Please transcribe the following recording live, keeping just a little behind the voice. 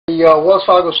the Wells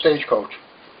Fargo Stagecoach.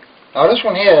 Now this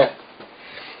one here,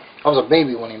 I was a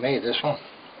baby when he made this one.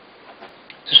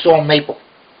 It's all maple.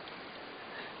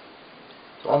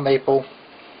 It's all maple.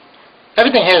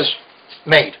 Everything here is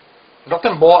made.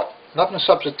 Nothing bought, nothing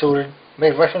substituted.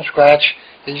 Made right from scratch.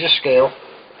 Here's your scale.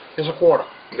 Here's a quarter.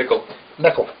 Nickel.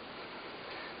 Nickel.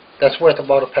 That's worth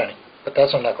about a penny, but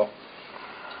that's a nickel.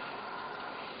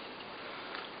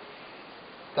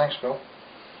 Thanks, Bill.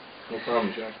 No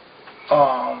problem, Jack.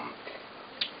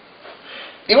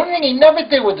 The only thing he never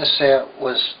did with this set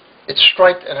was it's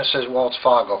striped and it says Wells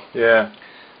Fargo. Yeah.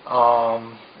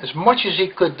 As much as he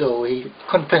could do, he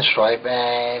couldn't pinstripe,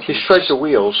 and He striped the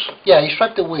wheels. Yeah, he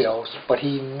striped the wheels, but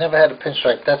he never had a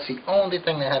pinstripe. That's the only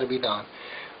thing that had to be done.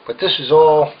 But this is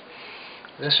all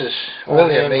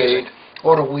really amazing.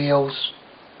 All the wheels,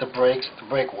 the brakes, the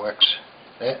brake works.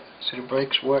 Yeah, see the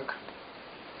brakes work.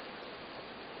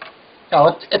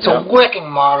 No, it's a working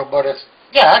model, but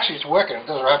actually it's working. It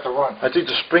doesn't have to run. I think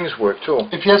the springs work too.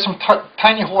 If you had some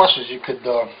tiny horses, you could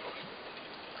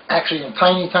actually, and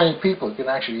tiny people, you can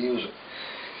actually use it.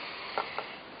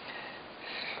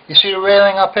 You see the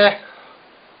railing up here?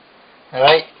 All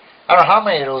right. I don't know how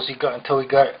many of those he got until he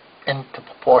got it into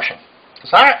proportion.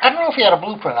 I don't know if he had a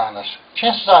blueprint on this.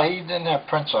 Chances are he didn't have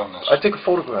prints on this. I think a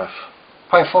photograph.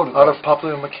 Probably a photograph. Out of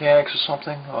Popular Mechanics or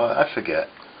something. I forget.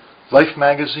 Life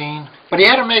magazine. But he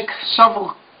had to make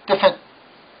several different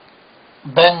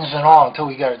bends and all until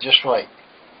he got it just right.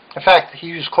 In fact, he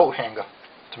used coat hanger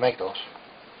to make those.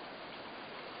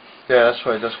 Yeah, that's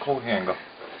right. That's coat hanger.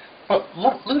 But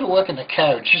look at the work in the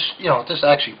carriage. Just, this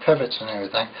actually pivots and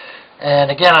everything. And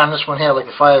again, on this one here, like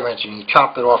the fire engine, he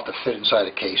chopped it off to fit inside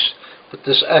the case. But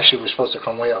this actually was supposed to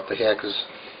come way up to here because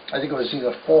I think it was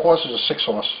either 4 horses or 6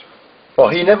 horses. Well,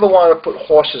 he never wanted to put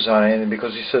horses on anything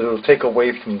because he said it will take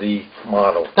away from the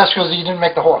model. That's because he didn't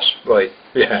make the horse. Right.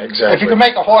 Yeah, exactly. If you could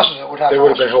make the horses, it would have. There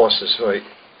would have been horses, right?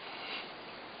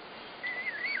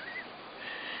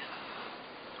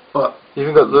 But you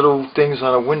even got little things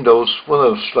on the windows. One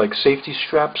of those like safety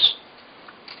straps.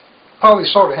 Probably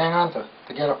so to hang on to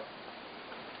get up.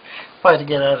 Probably to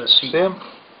get out of the seat. See him?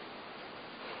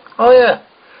 Oh yeah,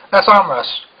 that's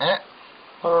armrest, eh?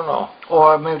 I don't know.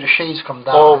 Or maybe the shades come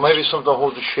down. Oh, maybe something to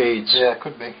hold the shades. Yeah,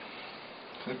 could be.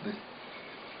 Could be.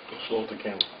 Slow the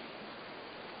camera.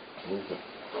 Move it.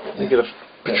 Let me get a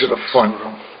picture of the front.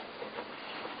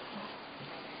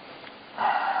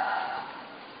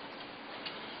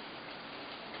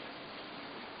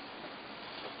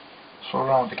 Slow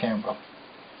down with the camera.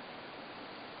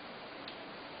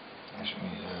 That's me.